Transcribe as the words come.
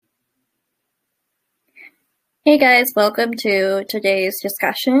Hey guys, welcome to today's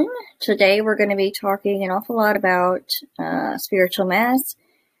discussion. Today we're going to be talking an awful lot about spiritual mass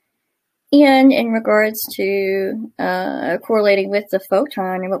and in regards to correlating with the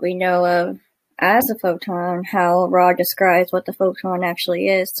photon and what we know of as a photon, how Ra describes what the photon actually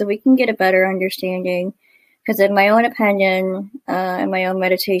is, so we can get a better understanding. Because in my own opinion, in my own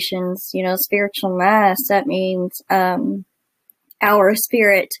meditations, spiritual mass, that means our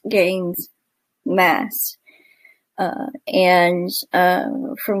spirit gains mass.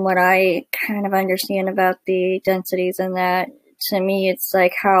 From what I kind of understand about the densities and that, to me, it's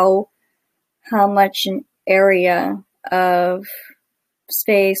like how much an area of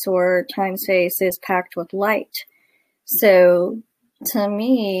space or time space is packed with light. So to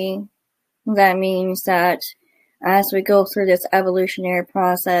me, that means that as we go through this evolutionary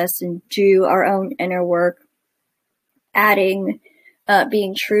process and do our own inner work, adding,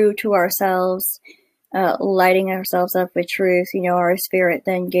 being true to ourselves, lighting ourselves up with truth, our spirit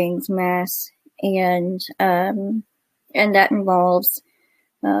then gains mass, and that involves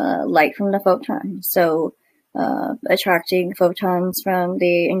light from the photon. So attracting photons from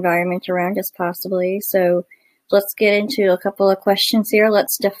the environment around us, possibly. So let's get into a couple of questions here.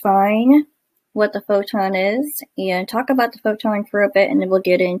 Let's define what the photon is and talk about the photon for a bit, and then we'll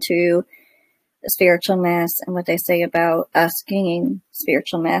get into the spiritual mass and what they say about us gaining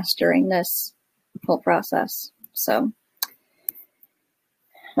spiritual mass during this whole process. So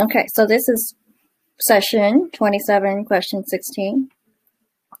this is session 27, question 16.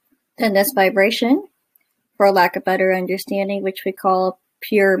 Then this vibration, for lack of better understanding, which we call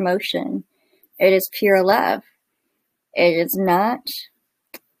pure motion. It is pure love. It is not,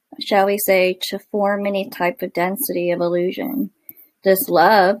 shall we say, to form any type of density of illusion. This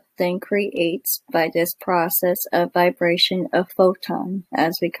love then creates, by this process of vibration, a photon,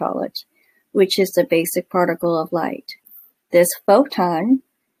 as we call it, which is the basic particle of light. This photon,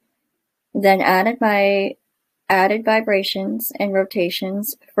 then added by added vibrations and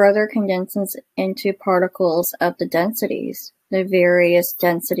rotations, further condenses into particles of the densities, the various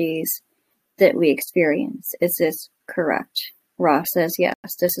densities that we experience. Is this correct? Ra says yes,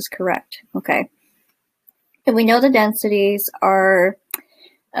 this is correct. Okay. And we know the densities are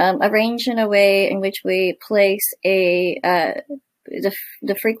arranged in a way in which we place the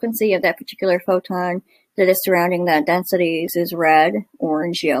frequency of that particular photon that is surrounding that densities is red,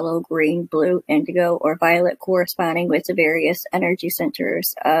 orange, yellow, green, blue, indigo, or violet, corresponding with the various energy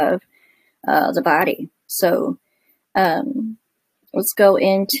centers of the body. So let's go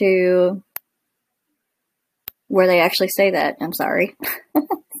into where they actually say that. I'm sorry.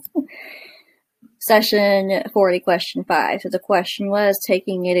 Session 40, question 5. So the question was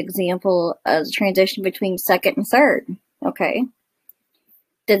taking an example of the transition between second and third. Okay.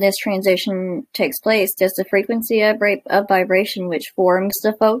 Then this transition takes place. Does the frequency of vibration which forms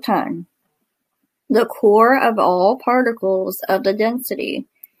the photon, the core of all particles of the density,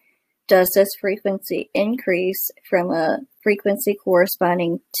 does this frequency increase from a frequency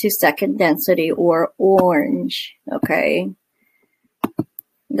corresponding to second density or orange? Okay.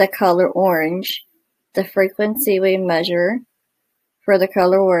 The color orange. The frequency we measure for the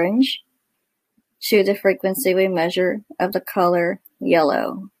color orange to the frequency we measure of the color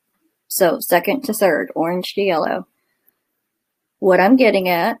yellow. So second to third, orange to yellow. What I'm getting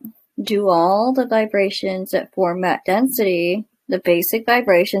at, do all the vibrations that form that density, the basic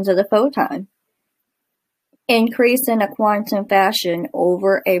vibrations of the photon, increase in a quantum fashion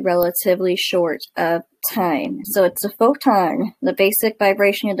over a relatively short of time? So it's a photon, the basic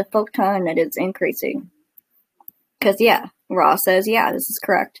vibration of the photon, that is increasing. Because Ra says, this is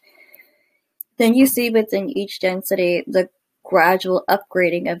correct. Then you see within each density the gradual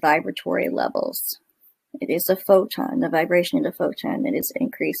upgrading of vibratory levels. It is a photon, the vibration of the photon, that is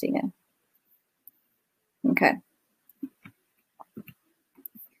increasing. Okay.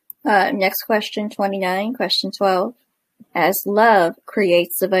 Next question, 29, question 12. As love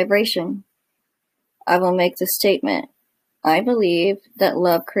creates the vibration, I will make the statement. I believe that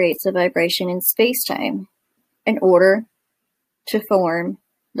love creates a vibration in space-time in order to form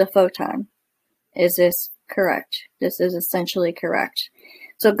the photon. Is this correct? This is essentially correct.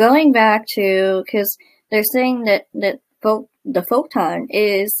 So going back to, because they're saying that the photon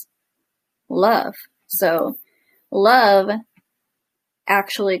is love. So love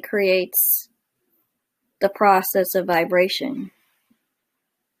actually creates the process of vibration,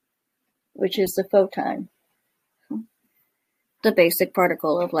 which is the photon, the basic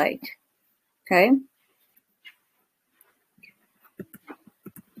particle of light. Okay?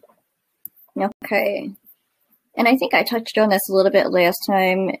 Okay. And I think I touched on this a little bit last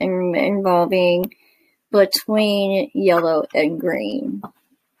time involving between yellow and green.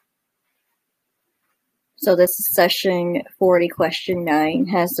 So this is session 40, question 9,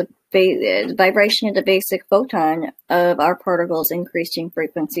 has the vibration of the basic photon of our particles increasing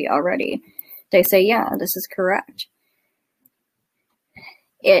frequency already. They say, yeah, this is correct.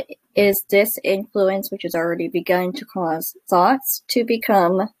 It is this influence which has already begun to cause thoughts to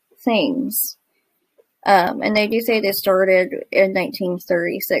become things. And they do say this started in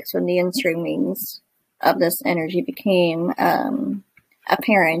 1936 when the instreamings of this energy became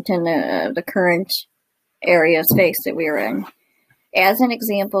apparent in the current area of space that we are in. As an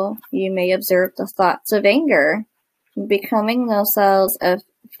example, you may observe the thoughts of anger becoming themselves a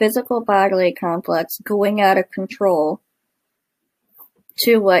physical bodily complex going out of control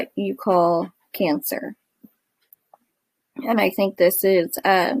to what you call cancer. And I think this is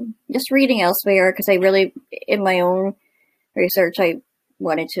just reading elsewhere, because I really, in my own research, I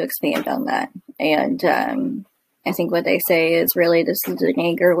wanted to expand on that. And I think what they say is really this is an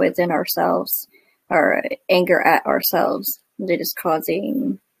anger within ourselves, or anger at ourselves, that is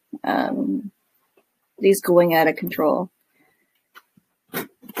causing these going out of control.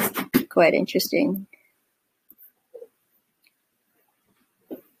 Quite interesting.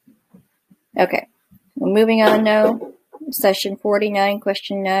 Okay, moving on now. Session 49,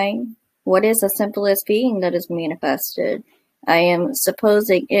 question 9. What is the simplest being that is manifested? I am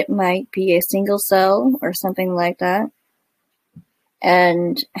supposing it might be a single cell or something like that.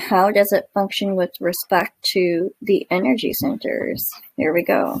 And how does it function with respect to the energy centers? Here we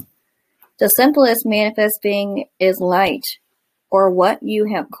go. The simplest manifest being is light, or what you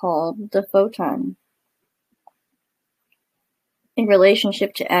have called the photon. In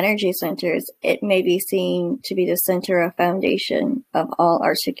relationship to energy centers, it may be seen to be the center of foundation of all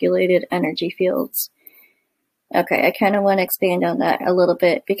articulated energy fields. Okay, I kind of want to expand on that a little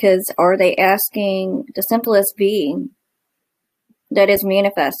bit, because are they asking the simplest being that is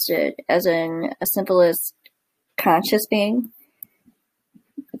manifested, as in a simplest conscious being?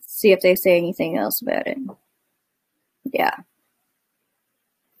 Let's see if they say anything else about it. Yeah.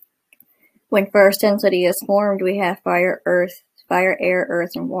 When first density is formed, we have fire, air,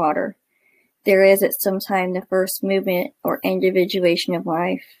 earth, and water. There is at some time the first movement or individuation of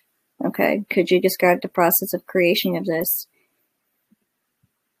life. Okay, could you describe the process of creation of this?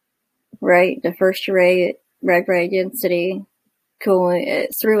 Right, the first red ray density going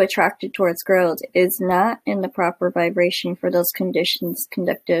through attracted towards growth is not in the proper vibration for those conditions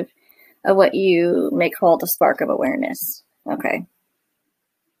conductive of what you may call the spark of awareness. Okay.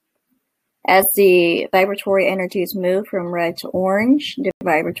 As the vibratory energies move from red to orange, the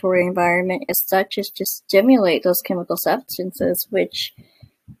vibratory environment is such as to stimulate those chemical substances which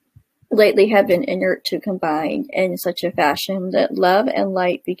lately have been inert to combine in such a fashion that love and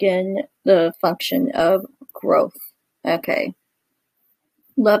light begin the function of growth. Okay.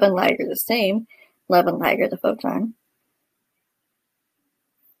 Love and light are the same. Love and light are the photon.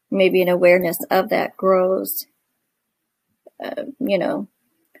 Maybe an awareness of that grows,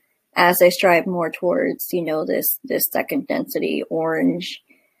 as they strive more towards, this second density orange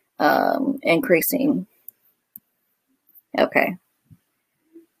increasing. Okay.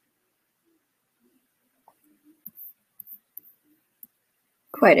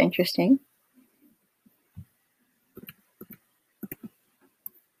 Quite interesting.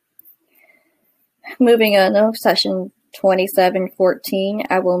 Moving on to session 2714,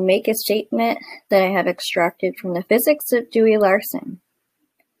 I will make a statement that I have extracted from the physics of Dewey Larson,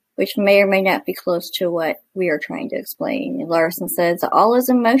 which may or may not be close to what we are trying to explain. Larson says, all is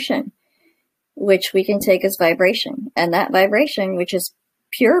in motion, which we can take as vibration. And that vibration, which is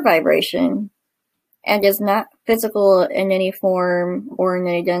pure vibration, and is not physical in any form or in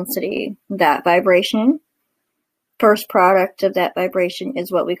any density, that vibration, first product of that vibration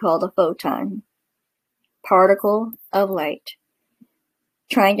is what we call the photon, particle of light.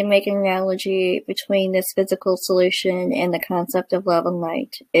 Trying to make an analogy between this physical solution and the concept of love and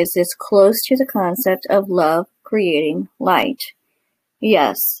light. Is this close to the concept of love creating light?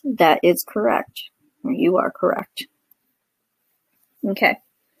 Yes, that is correct. You are correct. Okay.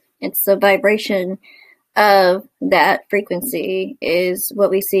 It's the vibration of that frequency is what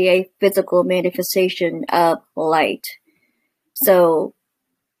we see a physical manifestation of light. So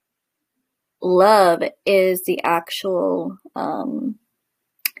love is the actual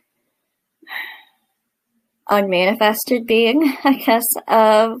unmanifested being, I guess,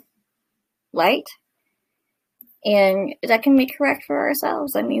 of light. And that can be correct for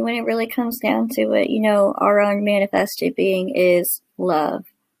ourselves. I mean, when it really comes down to it, our unmanifested being is love.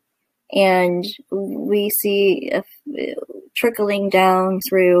 And we see trickling down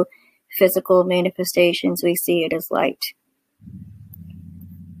through physical manifestations, we see it as light.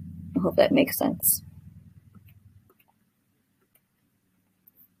 I hope that makes sense.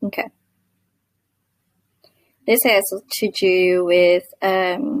 Okay. This has to do with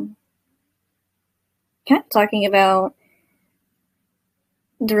kind of talking about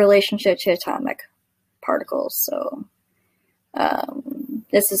the relationship to atomic particles. So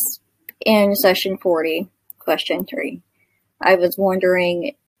this is in session 40, question 3. I was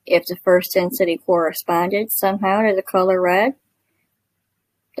wondering if the first density corresponded somehow to the color red,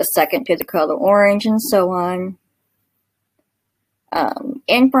 the second to the color orange, and so on.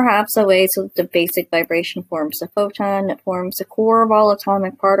 And perhaps a way so the basic vibration forms a photon that forms the core of all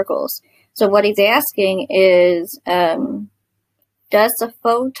atomic particles. So what he's asking is, does the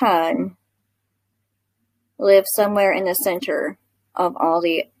photon live somewhere in the center of all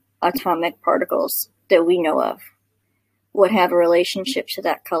the atomic particles that we know of? Would have a relationship to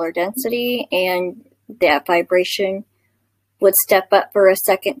that color density, and that vibration would step up for a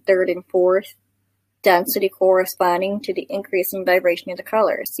second, third, and fourth density corresponding to the increase in vibration of the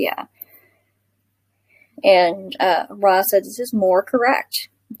colors. Yeah. And Ross said this is more correct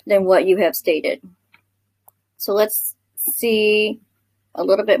than what you have stated. So let's see a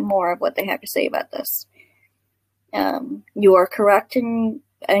little bit more of what they have to say about this. You are correct in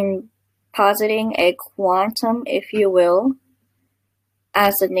positing a quantum, if you will,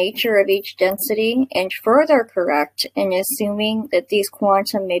 as the nature of each density, and further correct in assuming that these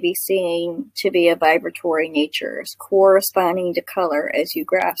quantum may be seen to be of vibratory natures, corresponding to color as you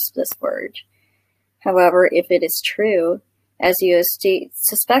grasp this word. However, if it is true, as you have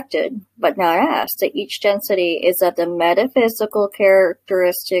suspected, but not asked, that each density is of the metaphysical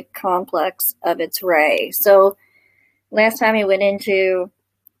characteristic complex of its ray. So last time we went into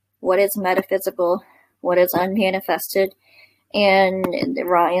what is metaphysical, what is unmanifested, and the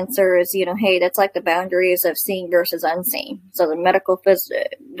raw answer is, hey, that's like the boundaries of seen versus unseen. So the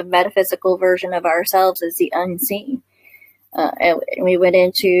metaphysical version of ourselves is the unseen. And we went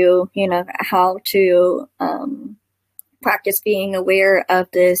into, how to practice being aware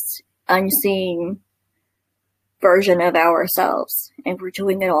of this unseen version of ourselves. And we're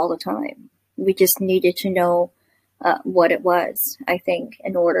doing it all the time. We just needed to know what it was, I think,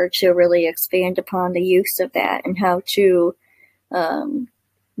 in order to really expand upon the use of that and how to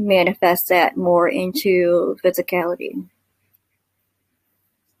manifest that more into physicality.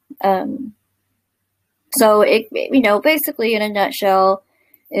 So it, basically in a nutshell,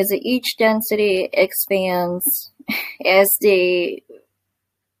 is that each density expands as the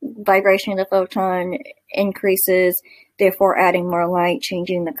vibration of the photon increases, therefore adding more light,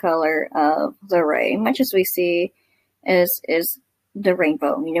 changing the color of the ray, much as we see as the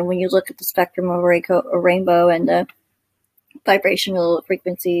rainbow. When you look at the spectrum of a rainbow and the vibrational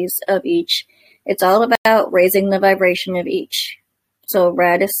frequencies of each, it's all about raising the vibration of each. So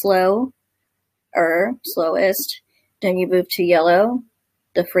red is slowest, then you move to yellow,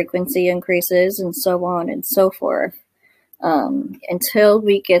 the frequency increases, and so on and so forth, until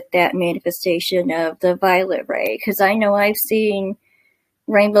we get that manifestation of the violet ray. Because I know I've seen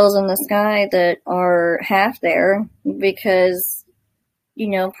rainbows in the sky that are half there because,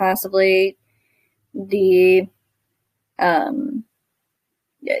 possibly the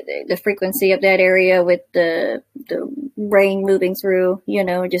frequency of that area with the rain moving through,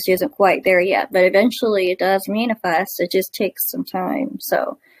 just isn't quite there yet. But eventually it does manifest. It just takes some time.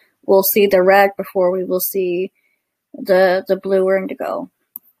 So we'll see the red before we will see the blue or indigo.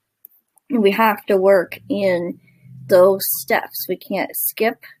 We have to work in those steps. We can't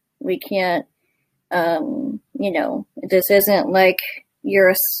skip. We can't, this isn't like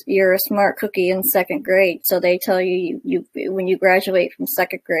you're a smart cookie in second grade, so they tell you when you graduate from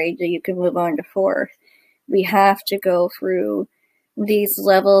second grade that you can move on to fourth. We have to go through these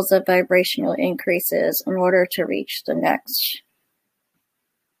levels of vibrational increases in order to reach the next.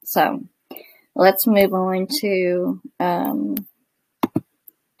 So let's move on to talking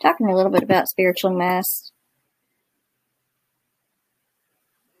a little bit about spiritual mass.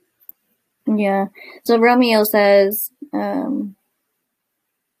 Yeah. So Romeo says,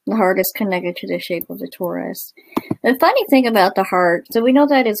 the heart is connected to the shape of the torus. The funny thing about the heart, so we know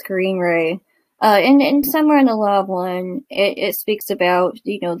that is green ray, and somewhere in the law of one, it speaks about,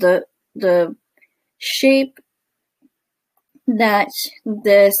 the shape that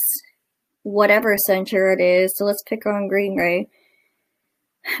this whatever center it is, so let's pick on green ray,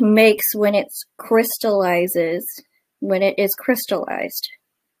 makes when it crystallized,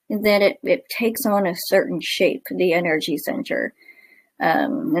 and then it takes on a certain shape, the energy center.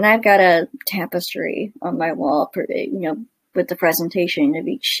 And I've got a tapestry on my wall, with the presentation of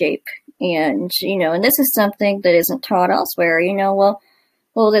each shape And, and this is something that isn't taught elsewhere,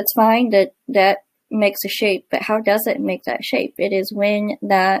 well, that's fine that makes a shape, but how does it make that shape? It is when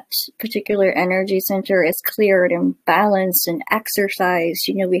that particular energy center is cleared and balanced and exercised.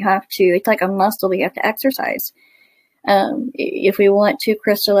 We have to, it's like a muscle we have to exercise. If we want to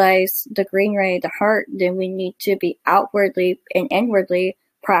crystallize the green ray, the heart, then we need to be outwardly and inwardly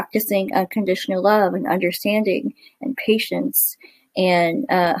practicing unconditional love and understanding and patience and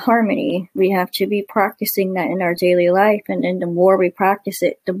harmony. We have to be practicing that in our daily life. And then the more we practice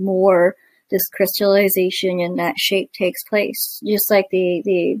it, the more this crystallization and that shape takes place. Just like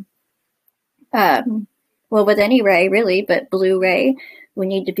with any ray really, but blue ray, we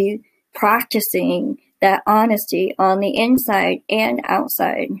need to be practicing that honesty on the inside and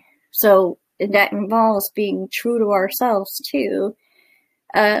outside. So that involves being true to ourselves too.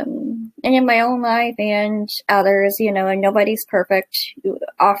 And in my own life and others, and nobody's perfect.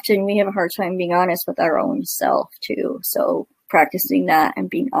 Often we have a hard time being honest with our own self too. So practicing that and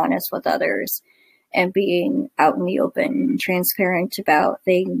being honest with others and being out in the open, transparent about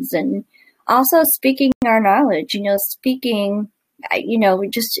things, and also speaking our knowledge, speaking,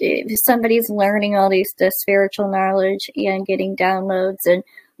 just if somebody's learning all the spiritual knowledge and getting downloads, and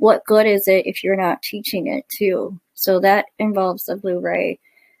what good is it if you're not teaching it too? So that involves the blue ray,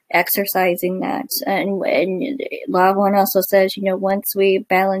 exercising that. And Law One also says, once we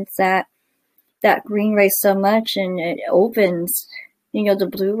balance that green ray so much and it opens, the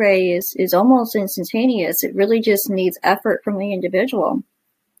blue ray is almost instantaneous. It really just needs effort from the individual.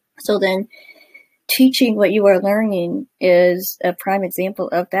 So then teaching what you are learning is a prime example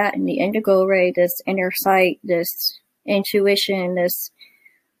of that. And the indigo ray, this inner sight, this intuition, this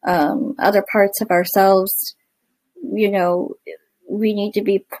other parts of ourselves, we need to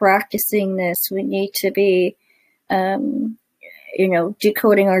be practicing this. We need to be,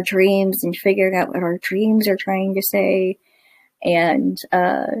 decoding our dreams and figuring out what our dreams are trying to say. And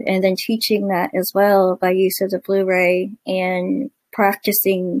then teaching that as well by use of the blue ray and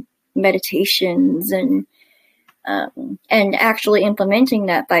practicing meditations and actually implementing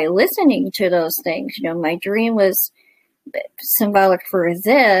that by listening to those things. My dream was symbolic for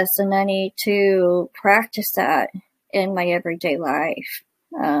this, and I need to practice that in my everyday life.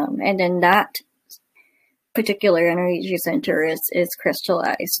 And then that particular energy center is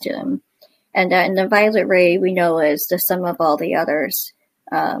crystallized. And the violet ray we know is the sum of all the others.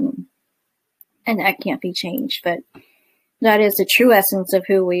 And that can't be changed, but that is the true essence of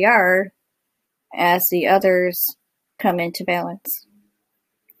who we are as the others come into balance.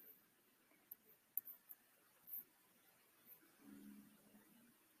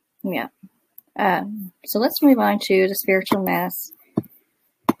 Yeah. So let's move on to the spiritual mass.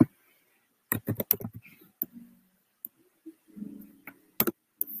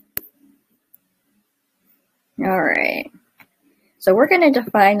 All right. So we're going to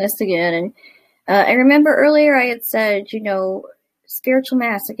define this again. And I remember earlier I had said, spiritual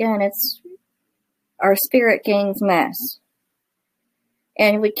mass, again, it's our spirit gains mass.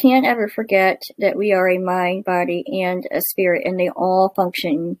 And we can't ever forget that we are a mind, body, and a spirit, and they all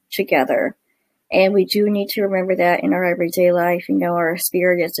function together. And we do need to remember that in our everyday life. Our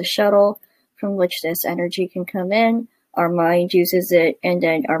spirit is a shuttle from which this energy can come in. Our mind uses it, and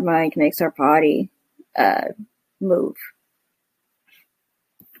then our mind makes our body move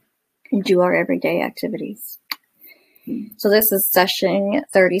and do our everyday activities. So this is session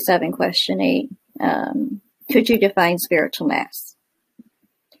 37, question 8. Could you define spiritual mass?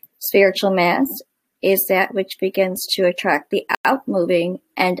 Spiritual mass is that which begins to attract the outmoving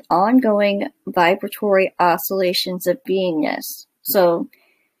and ongoing vibratory oscillations of beingness. So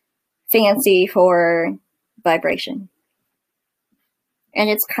fancy for vibration. And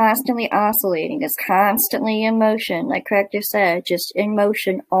it's constantly oscillating. It's constantly in motion, like Craig just said, just in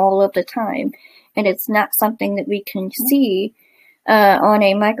motion all of the time. And it's not something that we can see on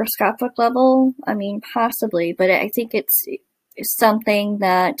a microscopic level. I mean, possibly, but I think it's something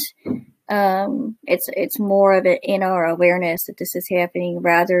that it's more of it in our awareness that this is happening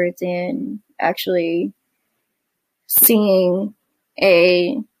rather than actually seeing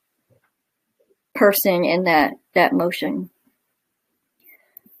a person in that motion.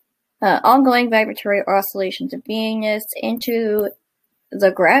 Ongoing vibratory oscillations of beingness into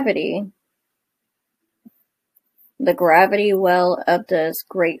the gravity well of this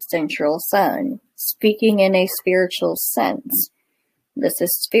great central sun. Speaking in a spiritual sense, this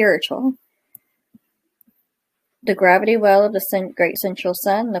is spiritual. The gravity well of the great central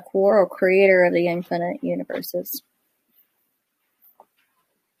sun, the core or creator of the infinite universes.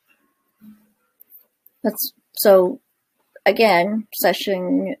 So again,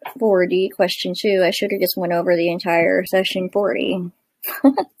 session 40, question 2, I should have just went over the entire session 40.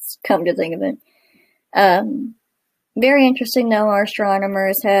 Come to think of it. Very interesting, though, our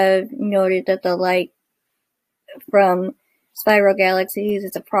astronomers have noted that the light from spiral galaxies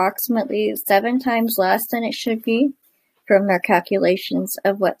is approximately 7 times less than it should be from their calculations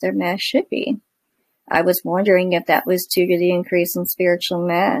of what their mass should be. I was wondering if that was due to the increase in spiritual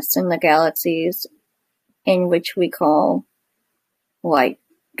mass in the galaxies in which we call white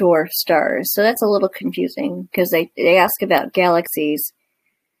dwarf stars. So that's a little confusing because they ask about galaxies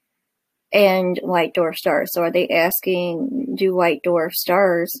and white dwarf stars. So are they asking, do white dwarf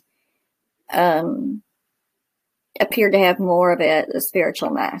stars appear to have more of a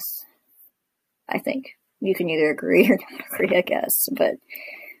spiritual mass? I think you can either agree or not agree, I guess.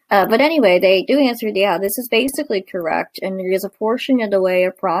 But anyway, they do answer, yeah, this is basically correct, and there is a portion of the way,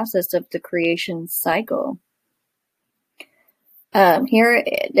 a process of the creation cycle. Here,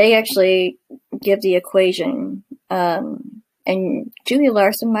 they actually give the equation, and Julie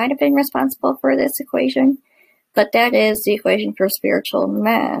Larson might have been responsible for this equation, but that is the equation for spiritual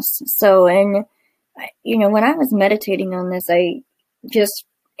mass. So, when I was meditating on this, I just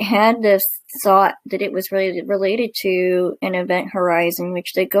had this thought that it was really related to an event horizon,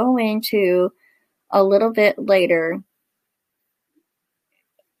 which they go into a little bit later.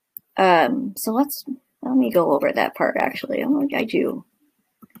 So let me go over that part, actually. I do.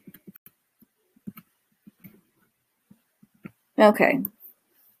 Okay.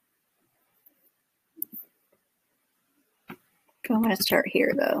 I'm going to start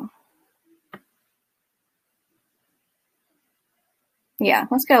here, though. Yeah,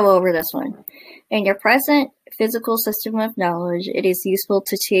 let's go over this one. In your present physical system of knowledge, it is useful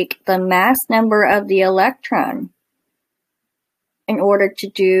to take the mass number of the electron in order to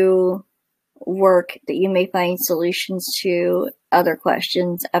do work that you may find solutions to other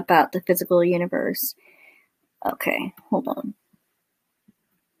questions about the physical universe. Okay, hold on.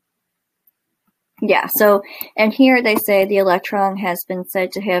 Yeah, so, and here they say the electron has been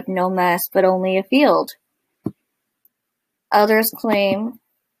said to have no mass but only a field. Others claim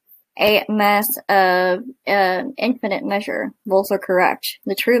a mass of infinite measure. Both are correct.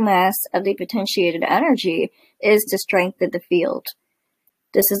 The true mass of the potentiated energy is the strength of the field.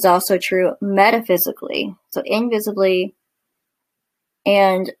 This is also true metaphysically. So invisibly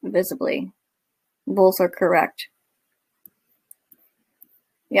and visibly. Both are correct.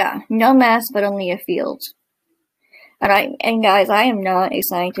 Yeah, no mass but only a field. And guys, I am not a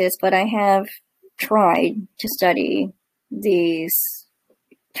scientist, but I have tried to study these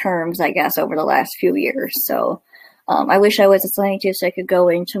terms, I guess, over the last few years. So I wish I was a scientist. I could go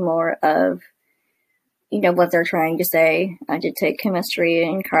into more of, what they're trying to say. I did take chemistry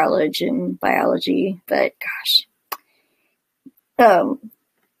in college and biology, but gosh.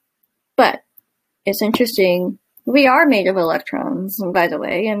 But it's interesting. We are made of electrons, by the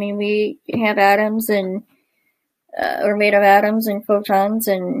way. I mean, we have atoms and we're made of atoms and photons,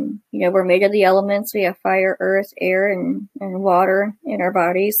 and we're made of the elements. We have fire, earth, air, and water in our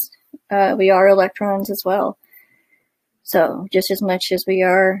bodies. We are electrons as well. So just as much as we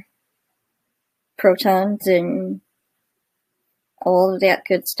are protons and all of that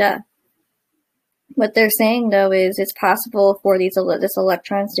good stuff. What they're saying, though, is it's possible for these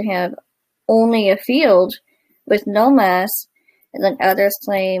electrons to have only a field with no mass, and then others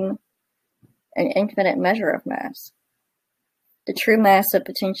claim an infinite measure of mass. The true mass of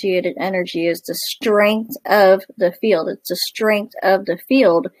potentiated energy is the strength of the field. It's the strength of the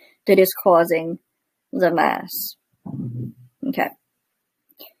field that is causing the mass. Okay.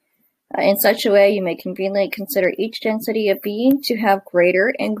 In such a way, you may conveniently consider each density of being to have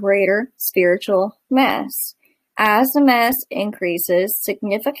greater and greater spiritual mass. As the mass increases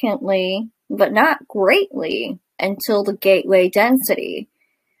significantly, but not greatly, until the gateway density,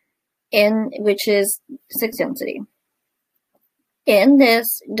 which is 6th density. In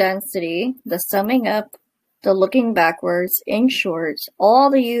this density, the summing up, the looking backwards, in short, all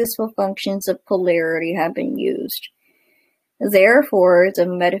the useful functions of polarity have been used. Therefore, the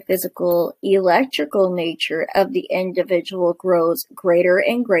metaphysical electrical nature of the individual grows greater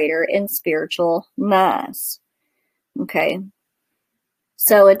and greater in spiritual mass. Okay.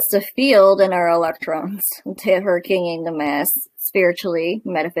 So it's the field and our electrons that are gaining the mass spiritually,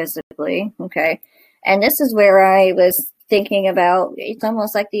 metaphysically. Okay. And this is where I was thinking about, it's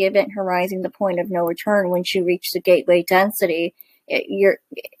almost like the event horizon, the point of no return. Once you reach the gateway density,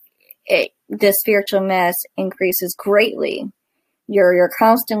 the spiritual mass increases greatly. You're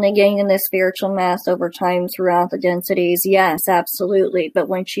constantly gaining this spiritual mass over time throughout the densities. Yes, absolutely. But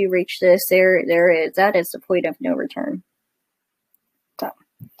once you reach this, that is the point of no return.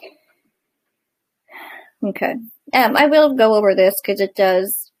 Okay. I will go over this because it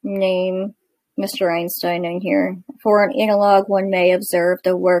does name Mr. Einstein in here. For an analog, one may observe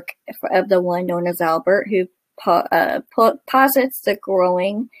the work of the one known as Albert, who posits the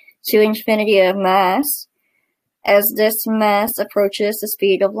growing to infinity of mass as this mass approaches the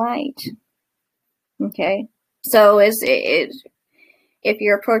speed of light. Okay. So if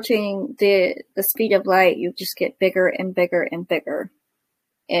you're approaching the speed of light, you just get bigger and bigger and bigger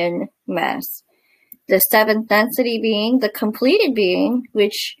in mass. The seventh density being the completed being,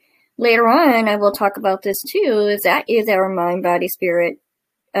 which later on I will talk about this too, is our mind, body, spirit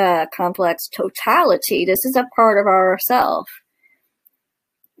complex totality. This is a part of ourself.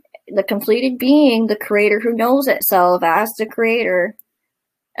 The completed being, the creator who knows itself as the creator,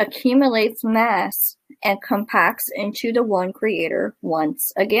 accumulates mass and compacts into the one creator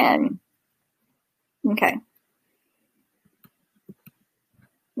once again. Okay.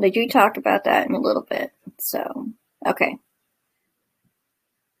 They do talk about that in a little bit. So, okay.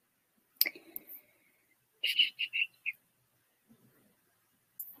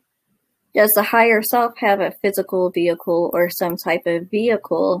 Does the higher self have a physical vehicle or some type of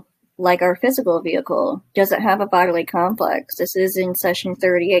vehicle like our physical vehicle? Does it have a bodily complex? This is in session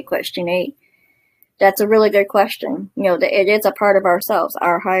 38, question 8. That's a really good question. You know, it is a part of ourselves.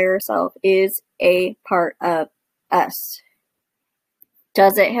 Our higher self is a part of us.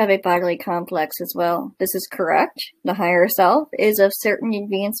 Does it have a bodily complex as well? This is correct. The higher self is of certain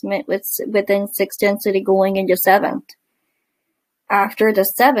advancement within 6th density going into 7th. After the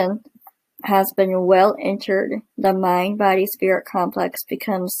 7th has been well entered, the mind-body-spirit complex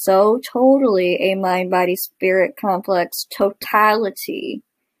becomes so totally a mind-body-spirit complex totality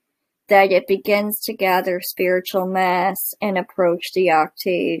that it begins to gather spiritual mass and approach the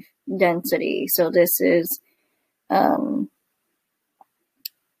octave density. So this is,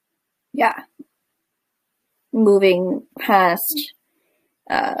 moving past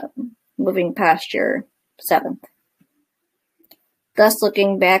your 7th. Thus,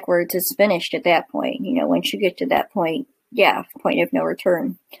 looking backwards is finished at that point. You know, once you get to that point, point of no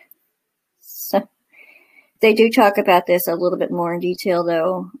return. So, they do talk about this a little bit more in detail,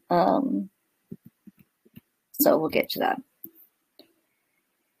 though. So we'll get to that.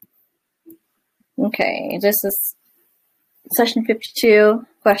 Okay, this is session 52,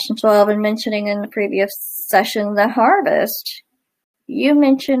 question 12, and mentioning in the previous session the harvest. You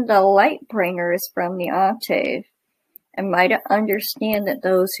mentioned the light bringers from the octave. Am I to understand that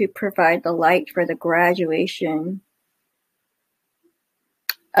those who provide the light for the graduation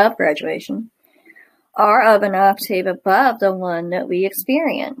are of an octave above the one that we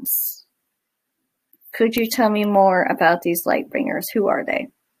experience? Could you tell me more about these light bringers? Who are they?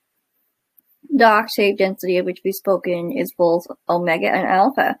 The octave density of which we've spoken is both omega and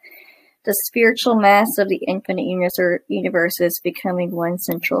alpha. The spiritual mass of the infinite universe is becoming one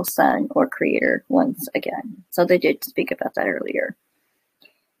central sun or creator once again. So they did speak about that earlier.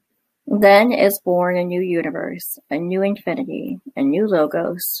 Then is born a new universe, a new infinity, a new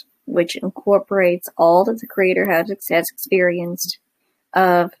logos, which incorporates all that the creator has experienced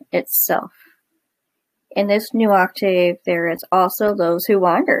of itself. In this new octave, there is also those who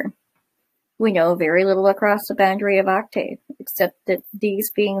wander. We know very little across the boundary of octave, except that these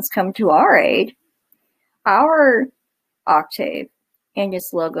beings come to our aid, our octave, and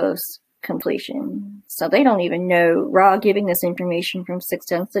its logos completion. So they don't even know, Ra giving this information from 6th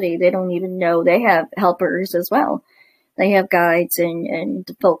density, they don't even know they have helpers as well. They have guides and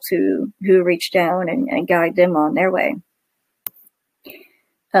folks who reach down and guide them on their way.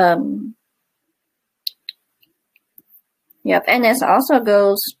 Yep, and this also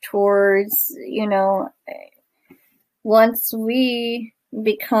goes towards, once we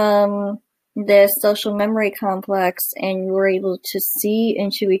become this social memory complex and we're able to see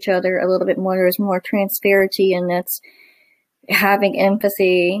into each other a little bit more, there's more transparency, and that's having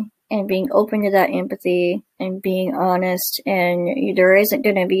empathy and being open to that empathy and being honest, and there isn't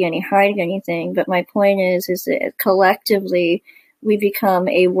going to be any hiding anything, but my point is that collectively we become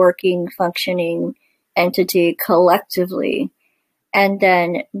a working, functioning entity collectively, and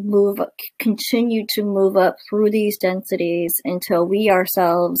then continue to move up through these densities until we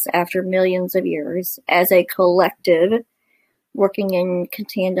ourselves, after millions of years, as a collective, working in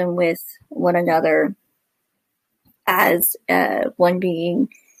tandem with one another as one being,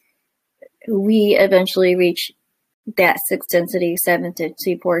 we eventually reach that 6th density, 7th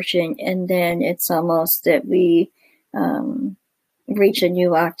density portion, and then it's almost that we reach a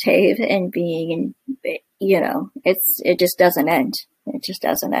new octave and being, and it just doesn't end. It just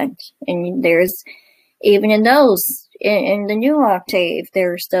doesn't end. And Even in those, in the new octave,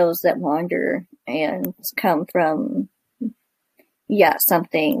 there's those that wander and come from,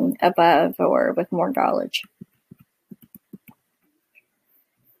 something above or with more knowledge.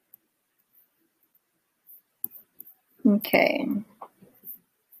 Okay.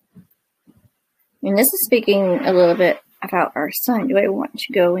 And this is speaking a little bit about our sun. Do I want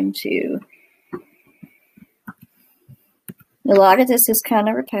to go into... A lot of this is kind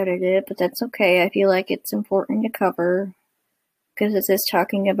of repetitive, but that's okay. I feel like it's important to cover because this is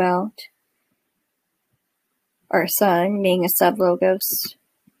talking about our sun being a sublogos.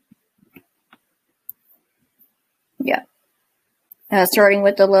 Yeah. Starting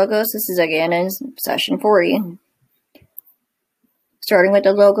with the logos, this is again in session 40. Starting with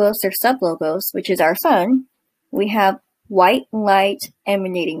the logos or sublogos, which is our sun, we have white light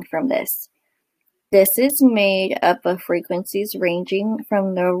emanating from this. This is made up of frequencies ranging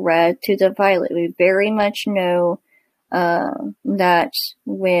from the red to the violet. We very much know that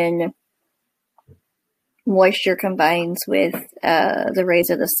when moisture combines with the rays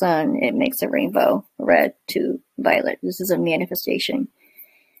of the sun, it makes a rainbow, red to violet. This is a manifestation.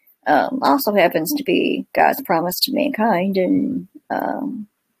 Also happens to be God's promise to mankind in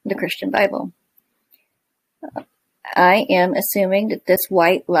the Christian Bible. I am assuming that this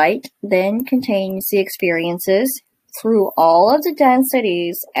white light then contains the experiences through all of the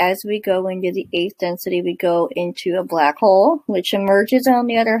densities. As we go into the 8th density, we go into a black hole, which emerges on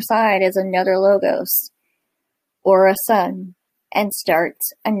the other side as another logos or a sun and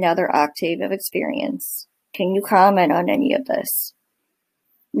starts another octave of experience. Can you comment on any of this?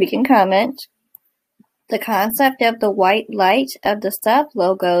 We can comment. The concept of the white light of the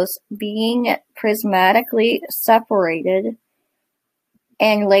sub-logos being prismatically separated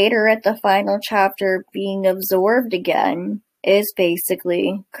and later at the final chapter being absorbed again is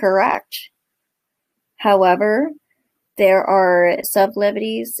basically correct. However, there are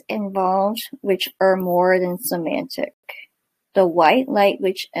sublivities involved which are more than semantic. The white light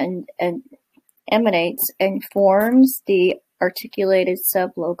which emanates and forms the articulated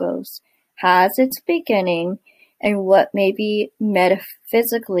sub-logos has its beginning in what may be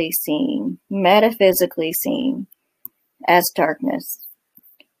metaphysically seen as darkness.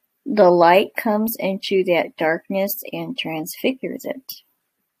 The light comes into that darkness and transfigures it,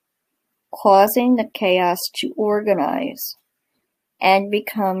 causing the chaos to organize and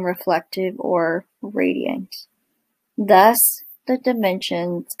become reflective or radiant. Thus, the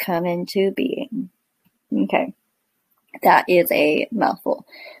dimensions come into being. Okay, that is a mouthful.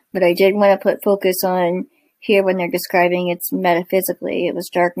 But I did want to put focus on here when they're describing it's metaphysically. It was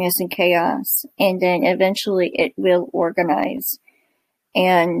darkness and chaos. And then eventually it will organize.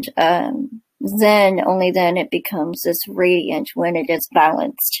 And only then it becomes this radiant when it is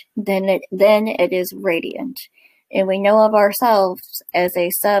balanced. Then it is radiant. And we know of ourselves as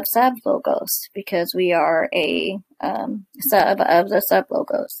a sub-logos because we are a sub of the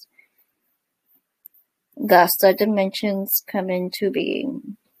sub-logos. Thus the dimensions come into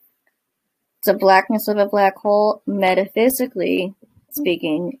being. The blackness of a black hole, metaphysically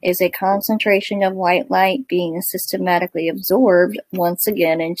speaking, is a concentration of white light being systematically absorbed once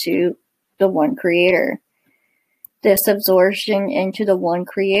again into the one creator. This absorption into the one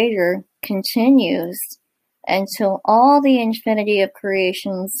creator continues until all the infinity of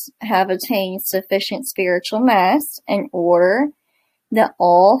creations have attained sufficient spiritual mass in order that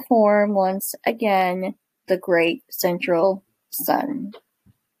all form once again the great central sun.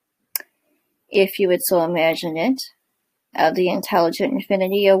 If you would so imagine it, of the intelligent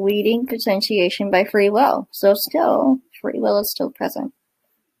infinity, a weeding potentiation by free will. So still, free will is still present.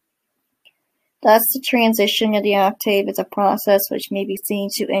 Thus, the transition of the octave is a process which may be seen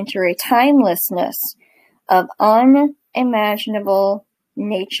to enter a timelessness of unimaginable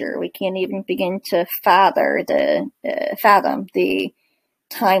nature. We can't even begin to fathom the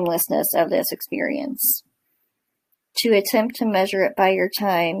timelessness of this experience. To attempt to measure it by your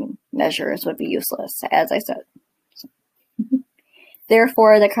time measures would be useless, as I said.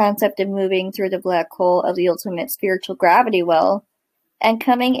 Therefore, the concept of moving through the black hole of the ultimate spiritual gravity well and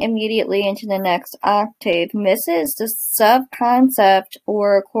coming immediately into the next octave misses the sub-concept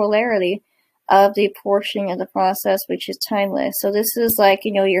or corollary of the portion of the process which is timeless. So this is like,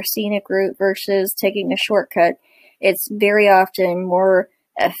 your scenic route versus taking a shortcut. It's very often more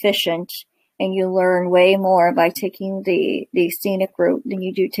efficient, and you learn way more by taking the scenic route than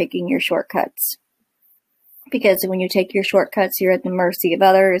you do taking your shortcuts. Because when you take your shortcuts, you're at the mercy of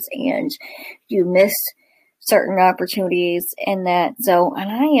others, and you miss certain opportunities in that zone. And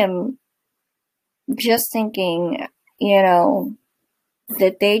I am just thinking,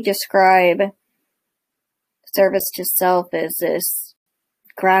 that they describe service to self is this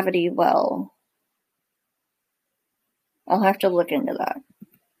gravity well. I'll have to look into that.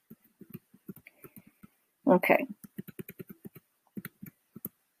 Okay.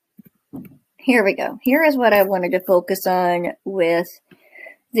 Here we go. Here is what I wanted to focus on with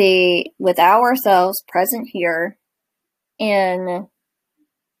ourselves present here in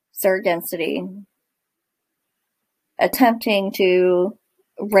third density, attempting to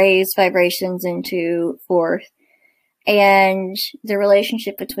raise vibrations into fourth, and the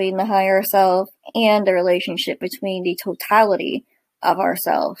relationship between the higher self and the relationship between the totality of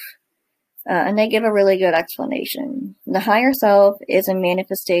ourself. And they give a really good explanation. The higher self is a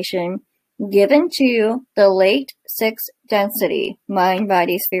manifestation given to the late sixth density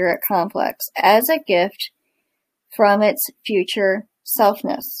mind-body-spirit complex as a gift from its future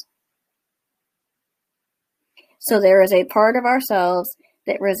selfness. So there is a part of ourselves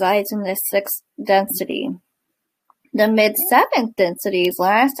that resides in this sixth density. The mid-seventh density's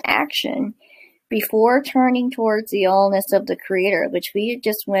last action before turning towards the allness of the Creator, which we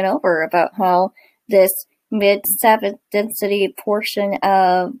just went over about how this mid-seventh density portion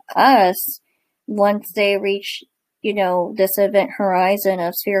of us, once they reach, this event horizon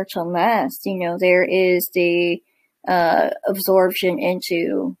of spiritual mass, there is the absorption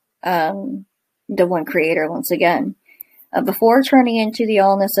into the one Creator once again. Before turning into the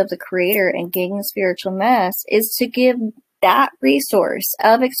allness of the Creator and gaining spiritual mass is to give that resource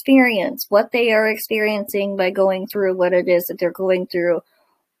of experience, what they are experiencing by going through what it is that they're going through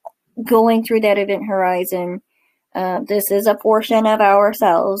that event horizon. This is a portion of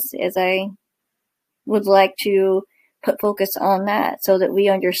ourselves, as I would like to put focus on that so that we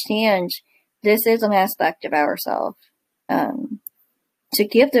understand this is an aspect of ourself. To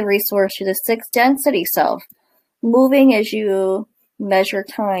give the resource to the sixth density self, moving as you measure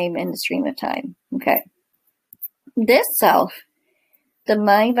time in the stream of time. Okay. This self, the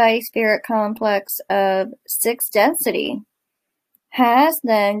mind-body-spirit complex of sixth density, has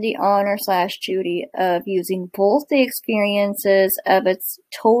then the honor/duty of using both the experiences of its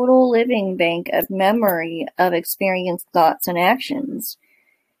total living bank of memory of experienced thoughts and actions,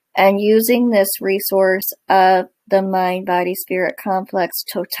 and using this resource of the mind-body-spirit complex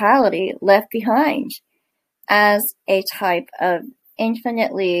totality left behind as a type of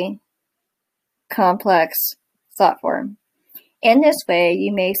infinitely complex thought form. In this way,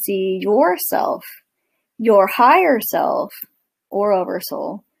 you may see yourself, your higher self, or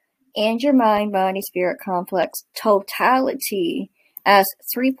oversoul, and your mind-body-spirit complex totality as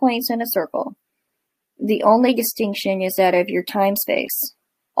 3 points in a circle. The only distinction is that of your time-space.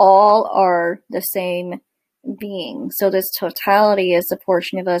 All are the same being. So this totality is the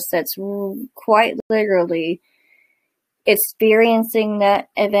portion of us that's quite literally experiencing that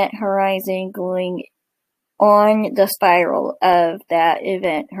event horizon, going on the spiral of that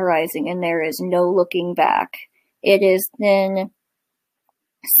event horizon, and there is no looking back. It is then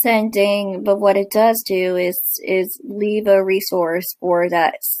sending, but what it does do is leave a resource for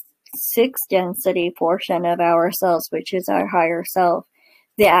that sixth density portion of ourselves, which is our higher self,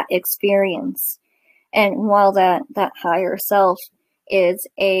 that experience. And while that higher self is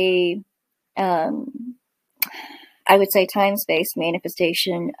a, I would say, time-space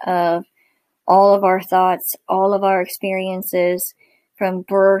manifestation of all of our thoughts, all of our experiences from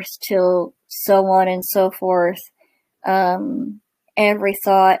birth till so on and so forth, every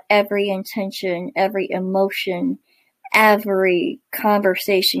thought, every intention, every emotion, every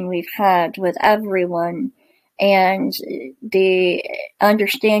conversation we've had with everyone, and the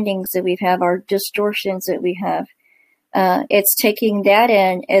understandings that we have, our distortions that we have. It's taking that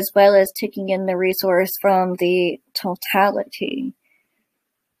in as well as taking in the resource from the totality.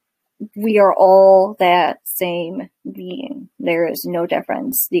 We are all that same being. There is no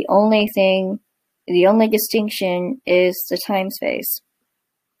difference. The only distinction is the time space.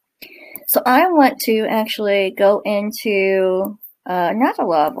 So I want to actually go into not the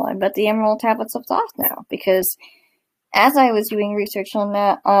Law of One, but the Emerald Tablets of Thoth now, because as I was doing research on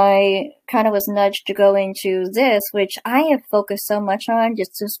that, I kind of was nudged to go into this, which I have focused so much on,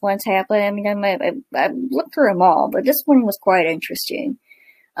 just this one tablet. I mean, I looked through them all, but this one was quite interesting.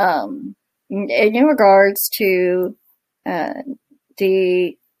 In regards to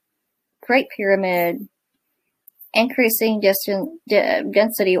the Great Pyramid increasing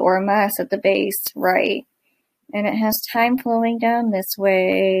density or mass at the base, right? And it has time flowing down this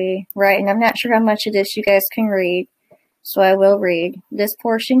way, right? And I'm not sure how much of this you guys can read, so I will read this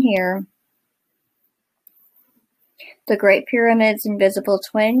portion here. The Great Pyramid's invisible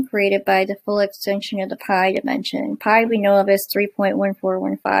twin, created by the full extension of the pi dimension. Pi we know of as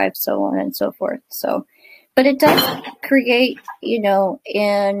 3.1415, so on and so forth. So, But it does create,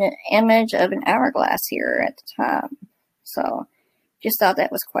 an image of an hourglass here at the top. So just thought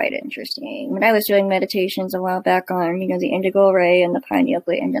that was quite interesting. When I was doing meditations a while back on, the indigo ray and the pineal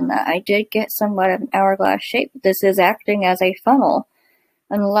gland and that, I did get somewhat of an hourglass shape. This is acting as a funnel.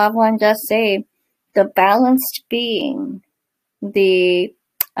 And the loved one does say the balanced being, the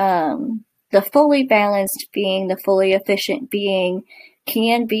fully balanced being, the fully efficient being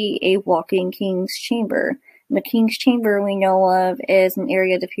can be a walking king's chamber. And the king's chamber we know of is an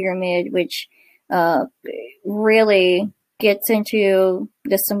area of the pyramid which really gets into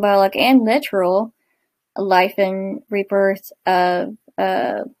the symbolic and literal life and rebirth of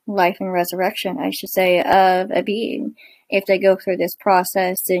life and resurrection, I should say, of a being. If they go through this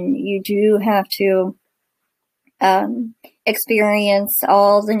process, and you do have to experience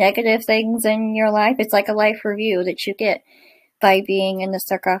all the negative things in your life. It's like a life review that you get by being in the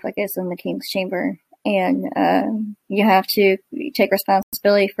sarcophagus in the king's chamber. And you have to take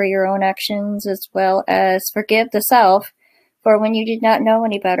responsibility for your own actions, as well as forgive the self for when you did not know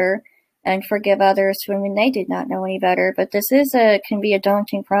any better, and forgive others when they did not know any better. But this can be a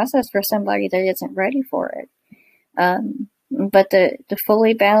daunting process for somebody that isn't ready for it. But the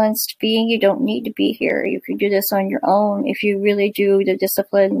fully balanced being, you don't need to be here. You can do this on your own if you really do the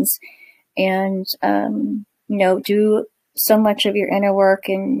disciplines and, do so much of your inner work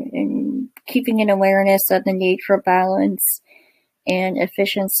and keeping an awareness of the need for balance and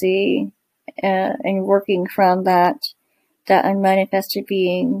efficiency, and working from that unmanifested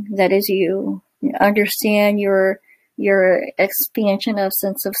being that is you. Understand your expansion of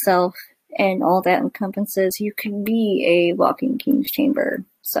sense of self and all that encompasses. You can be a walking king's chamber.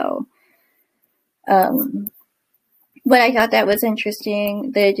 So, but I thought that was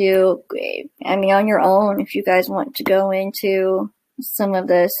interesting. They do, on your own, if you guys want to go into some of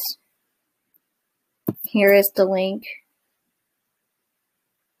this, here is the link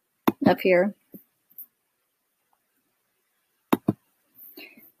up here.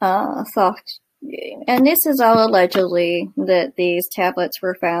 Soft. And this is all allegedly that these tablets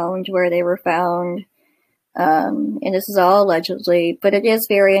were found where they were found. And this is all allegedly, but it is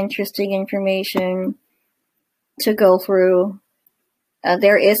very interesting information to go through.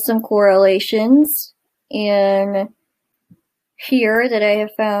 There is some correlations in here that I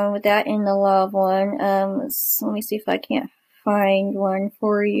have found with that in the law of one. Let me see if I can't find one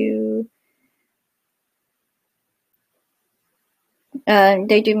for you.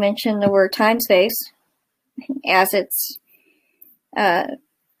 They do mention the word time-space, as it's said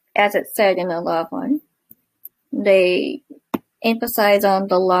in the law of one. They emphasize on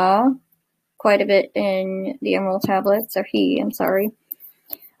the law quite a bit in the Emerald Tablets, I'm sorry.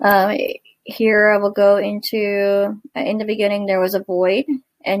 Here I will go into, in the beginning there was a void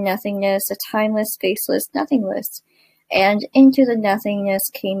and nothingness, a timeless, spaceless, nothingness. And into the nothingness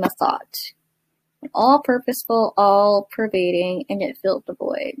came a thought. All purposeful, all pervading, and it filled the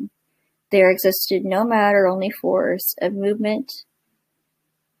void. There existed no matter, only force, a movement,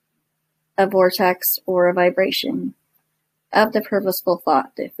 a vortex, or a vibration of the purposeful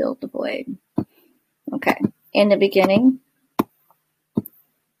thought that filled the void. Okay. In the beginning,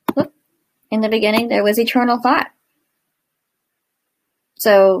 there was eternal thought.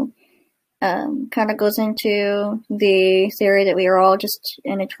 So, kind of goes into the theory that we are all just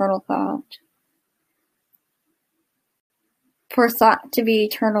an eternal thought. For thought to be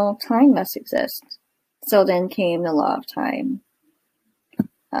eternal, time must exist. So then came the law of time.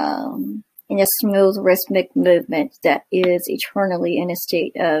 In a smooth rhythmic movement that is eternally in a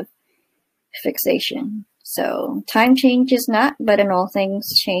state of fixation. So time changes not, but in all things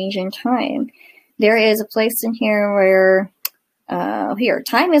change in time. There is a place in here where,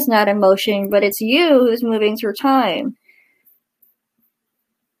 time is not in motion, but it's you who's moving through time.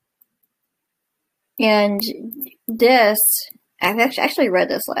 And this, I've actually read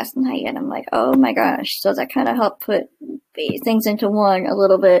this last night, and I'm like, oh my gosh. So that kind of helped put things into one a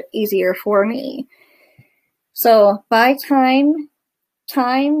little bit easier for me. So by time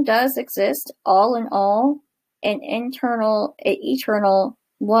does exist, all in all, an eternal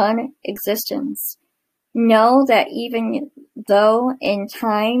one existence. Know that even though in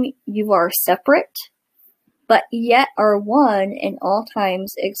time you are separate, but yet are one in all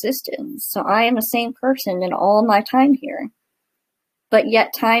time's existence. So I am the same person in all my time here. But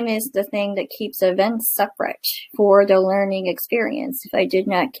yet time is the thing that keeps events separate for the learning experience. If I did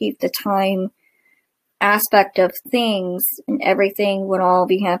not keep the time aspect of things, and everything would all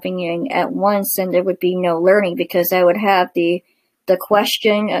be happening at once, and there would be no learning, because I would have the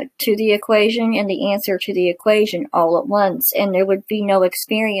question to the equation and the answer to the equation all at once, and there would be no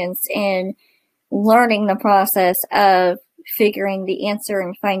experience in learning the process of figuring the answer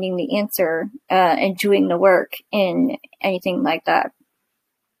and finding the answer and doing the work in anything like that.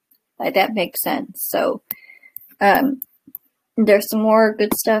 That makes sense. So there's some more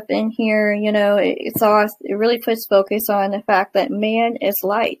good stuff in here. It really puts focus on the fact that man is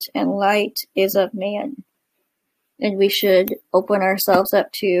light and light is of man. And we should open ourselves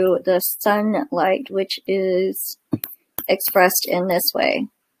up to the sunlight, which is expressed in this way.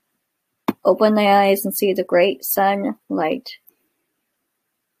 Open the eyes and see the great sunlight.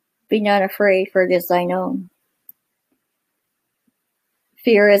 Be not afraid, for it is thine own.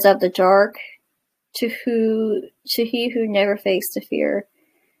 Fear is of the dark, to he who never faced a fear.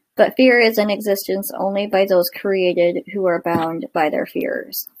 But fear is in existence only by those created who are bound by their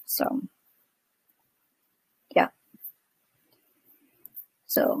fears. So, yeah.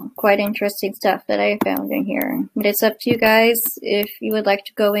 So, quite interesting stuff that I found in here. But it's up to you guys if you would like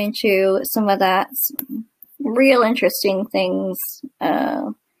to go into some of that. Some real interesting things,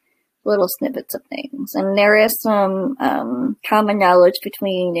 little snippets of things. And there is some common knowledge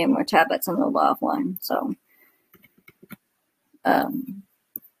between the Emerald Tablets and the Law of One. So,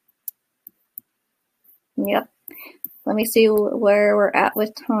 yep. Let me see where we're at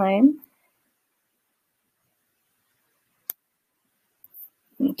with time.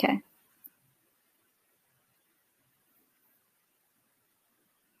 Okay.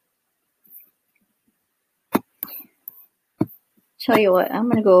 Tell you what, I'm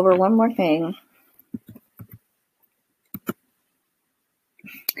going to go over one more thing. I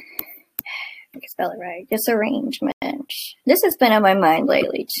can spell it right. Disarrangement. This has been on my mind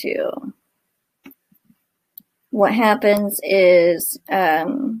lately too. What happens is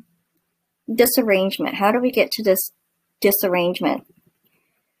disarrangement. How do we get to this disarrangement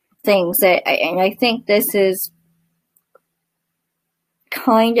things? And I think this is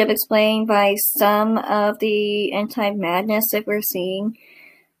kind of explained by some of the end-time madness that we're seeing,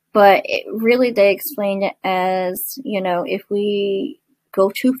 but really they explain it as, if we go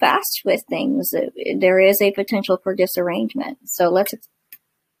too fast with things, there is a potential for disarrangement. So let's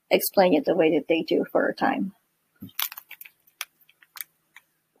explain it the way that they do for a time.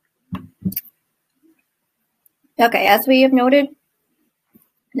 Okay, as we have noted,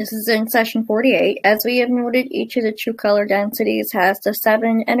 this is in session 48. As we have noted, each of the true color densities has the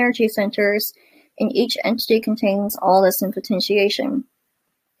 7 energy centers, and each entity contains all this in potentiation.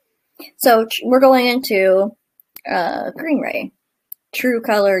 So we're going into green ray, true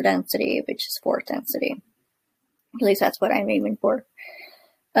color density, which is 4th density. At least that's what I'm aiming for.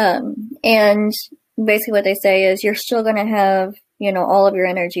 And basically what they say is you're still going to have, all of your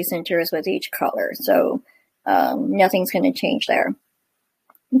energy centers with each color. So nothing's going to change there.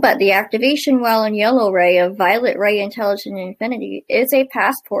 But the activation while in yellow ray of violet ray intelligent infinity is a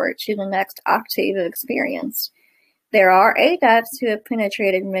passport to the next octave of experience. There are adepts who have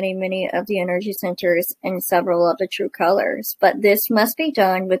penetrated many of the energy centers and several of the true colors, but this must be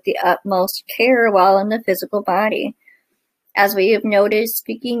done with the utmost care while in the physical body. As we have noted,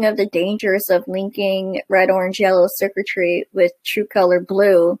 speaking of the dangers of linking red, orange, yellow circuitry with true color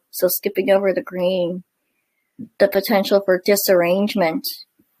blue, so skipping over the green, the potential for disarrangement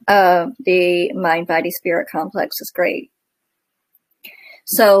of the mind-body-spirit complex is great.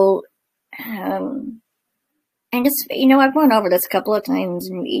 So, and it's, I've gone over this a couple of times,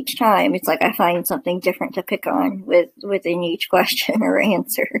 and each time it's like I find something different to pick on within each question or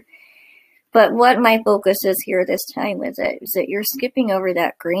answer. But what my focus is here this time is that you're skipping over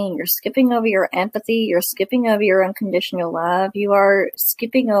that green. You're skipping over your empathy. You're skipping over your unconditional love. You are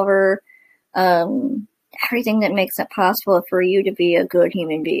skipping over everything that makes it possible for you to be a good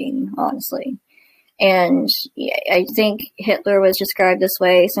human being, honestly. And I think Hitler was described this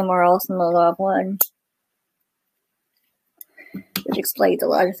way somewhere else in the Law of One, which explains a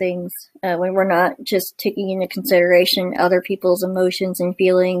lot of things. When we're not just taking into consideration other people's emotions and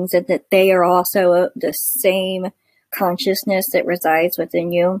feelings, and that they are also the same consciousness that resides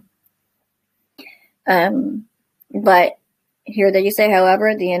within you. But here they say,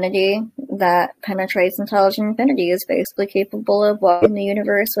 however, the entity that penetrates intelligent infinity is basically capable of walking the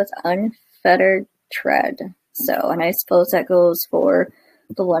universe with unfettered tread. So, and I suppose that goes for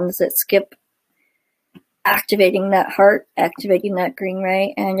the ones that skip activating that heart, activating that green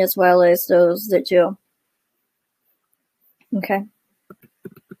ray, and as well as those that do. Okay.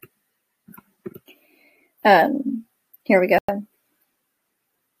 Here we go.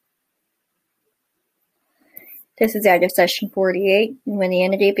 This is out of session 48, when the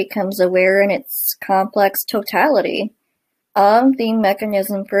entity becomes aware in its complex totality of the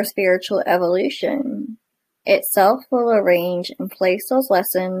mechanism for spiritual evolution. itself will arrange and place those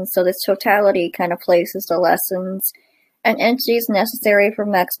lessons. So this totality kind of places the lessons and entities necessary for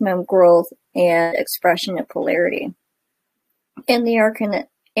maximum growth and expression of polarity in the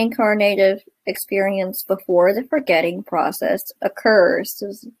incarnative experience before the forgetting process occurs,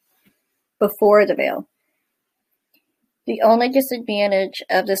 before the veil. The only disadvantage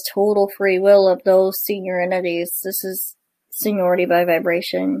of this total free will of those senior entities, this is seniority by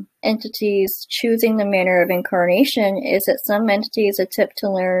vibration, entities choosing the manner of incarnation, is that some entities attempt to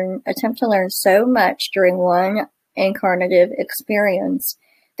learn so much during one incarnative experience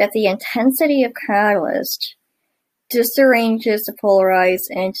that the intensity of catalyst disarranges the polarized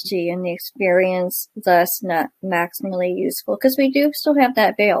entity and the experience thus not maximally useful. Because we do still have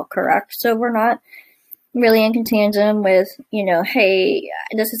that veil, correct? So we're not really in tandem with, hey,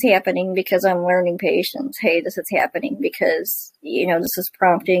 this is happening because I'm learning patience. Hey, this is happening because, this is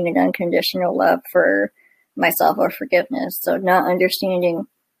prompting an unconditional love for myself or forgiveness. So not understanding,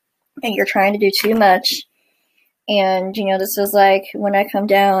 and you're trying to do too much. And, this is like when I come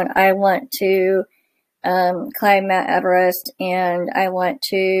down, I want to climb Mount Everest, and I want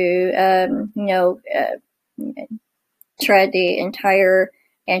to, tread the entire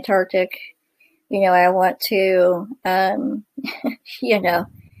Antarctic. I want to,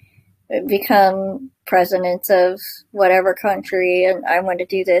 become president of whatever country, and I want to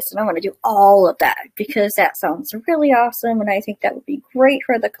do this, and I want to do all of that because that sounds really awesome, and I think that would be great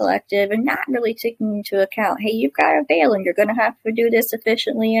for the collective, and not really taking into account, hey, you've got a veil, and you're going to have to do this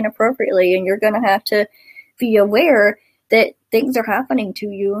efficiently and appropriately, and you're going to have to be aware that things are happening to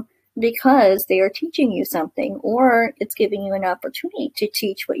you because they are teaching you something, or it's giving you an opportunity to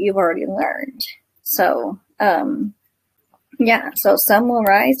teach what you've already learned. So, so some will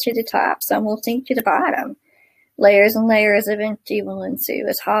rise to the top, some will sink to the bottom. Layers and layers of energy will ensue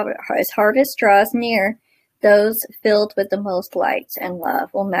as harvest draws near. Those filled with the most light and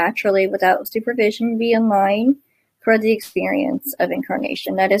love will naturally, without supervision, be in line for the experience of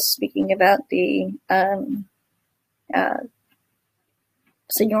incarnation. That is speaking about the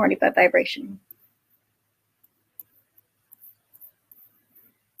seniority by vibration.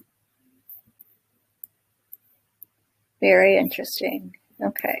 Very interesting.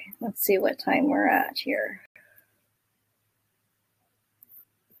 Okay, let's see what time we're at here.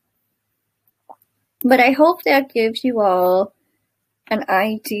 But I hope that gives you all an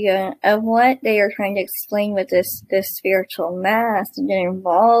idea of what they are trying to explain with this spiritual mass. And it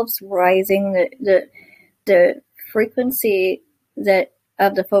involves rising the frequency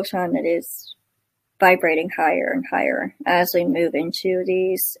of the photon that is vibrating higher and higher as we move into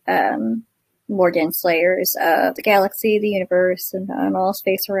these more dense layers of the galaxy, the universe, and all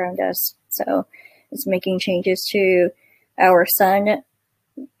space around us. So it's making changes to our sun,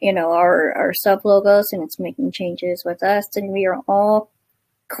 our sub-logos, and it's making changes with us, and we are all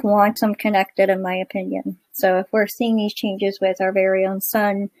quantum connected, in my opinion. So if we're seeing these changes with our very own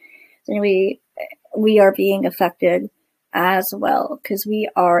sun, then we are being affected as well, because we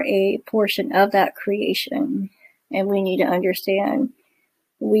are a portion of that creation, and we need to understand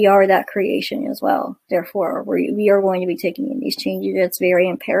we are that creation as well. Therefore, we are going to be taking in these changes. It's very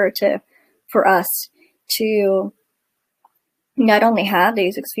imperative for us to not only have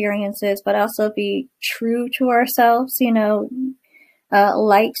these experiences, but also be true to ourselves.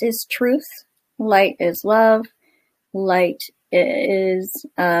 Light is truth. Light is love. Light is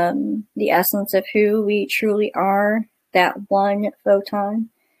the essence of who we truly are, that one photon.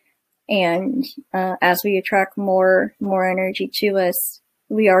 And as we attract more energy to us,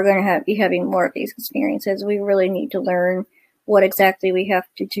 we are going to be having more of these experiences. We really need to learn what exactly we have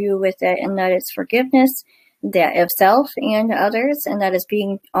to do with it, and that is forgiveness, that of self and others, and that is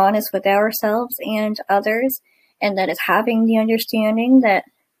being honest with ourselves and others, and that is having the understanding that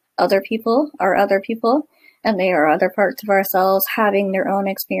other people are other people, and they are other parts of ourselves having their own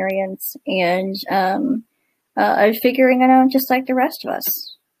experience, and figuring it out just like the rest of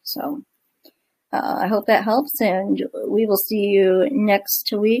us. So I hope that helps, and we will see you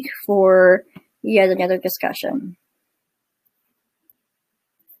next week for yet another discussion.